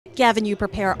Gavin, you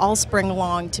prepare all spring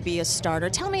long to be a starter.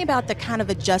 Tell me about the kind of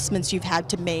adjustments you've had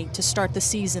to make to start the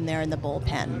season there in the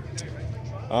bullpen.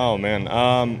 Oh man,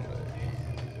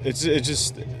 it's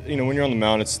just when you're on the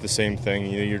mound, it's the same thing.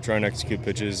 You're trying to execute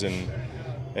pitches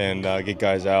and get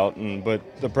guys out, but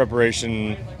the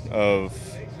preparation of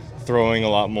throwing a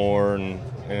lot more and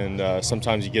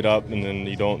sometimes you get up and then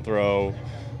you don't throw,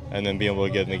 and then being able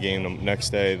to get in the game the next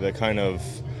day.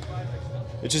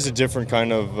 It's just a different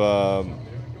kind of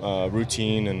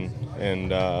routine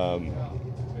and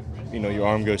your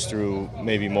arm goes through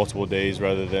maybe multiple days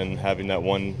rather than having that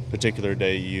one particular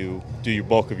day you do your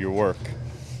bulk of your work.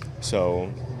 So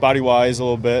body-wise a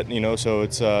little bit, so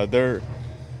it's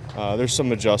there's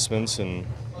some adjustments and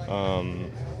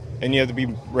you have to be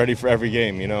ready for every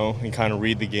game, and kind of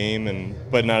read the game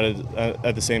but not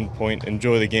at the same point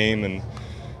enjoy the game and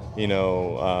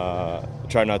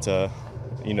try not to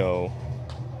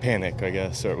panic, I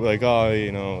guess, or like,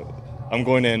 I'm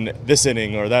going in this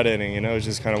inning or that inning, it's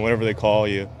just kind of whenever they call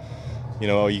you,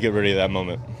 you get ready at that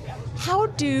moment. How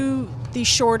do the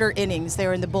shorter innings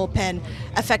there in the bullpen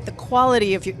affect the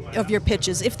quality of your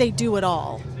pitches, if they do at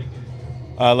all?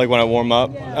 Like when I warm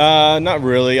up? Not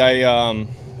really. I've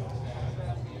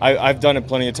done it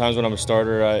plenty of times when I'm a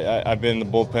starter. I've been in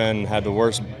the bullpen, had the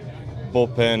worst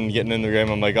bullpen getting in the game.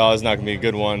 I'm like, oh, it's not going to be a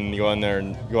good one. You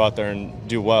go out there and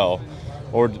do well.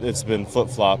 Or it's been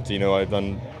flip-flopped. I've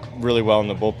done really well in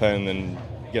the bullpen and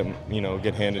get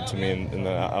handed to me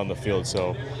on the field.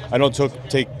 So I don't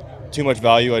take too much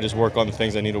value. I just work on the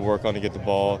things I need to work on to get the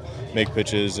ball, make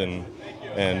pitches, and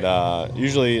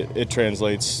usually it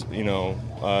translates.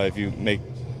 If you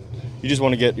just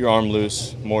want to get your arm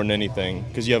loose more than anything,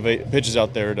 because you have pitches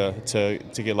out there to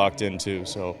get locked in too.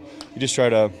 So you just try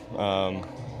to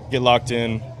get locked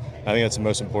in. I think that's the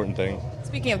most important thing.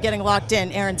 Speaking of getting locked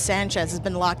in, Aaron Sanchez has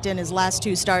been locked in his last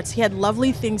two starts. He had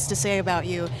lovely things to say about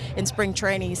you in spring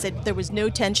training. He said there was no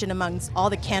tension amongst all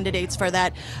the candidates for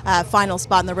that final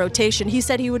spot in the rotation. He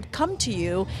said he would come to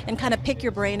you and kind of pick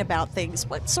your brain about things.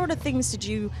 What sort of things did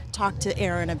you talk to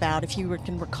Aaron about, if you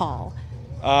can recall?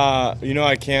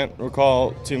 I can't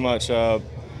recall too much.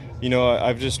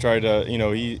 I've just tried to,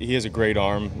 he has a great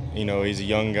arm. He's a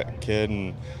young kid,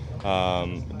 and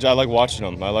I like watching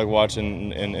him. I like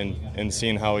watching and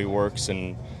seeing how he works,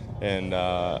 and he's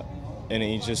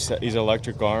an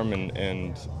electric arm,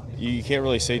 and you can't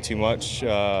really say too much. You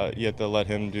have to let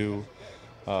him do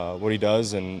what he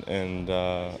does, and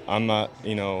I'm not,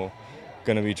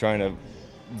 going to be trying to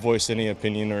voice any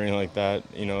opinion or anything like that.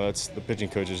 That's the pitching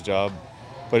coach's job.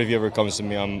 But if he ever comes to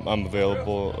me, I'm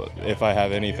available if I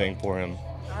have anything for him.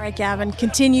 All right, Gavin,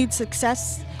 continued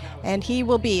success, and he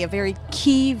will be a very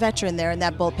key veteran there in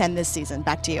that bullpen this season.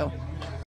 Back to you.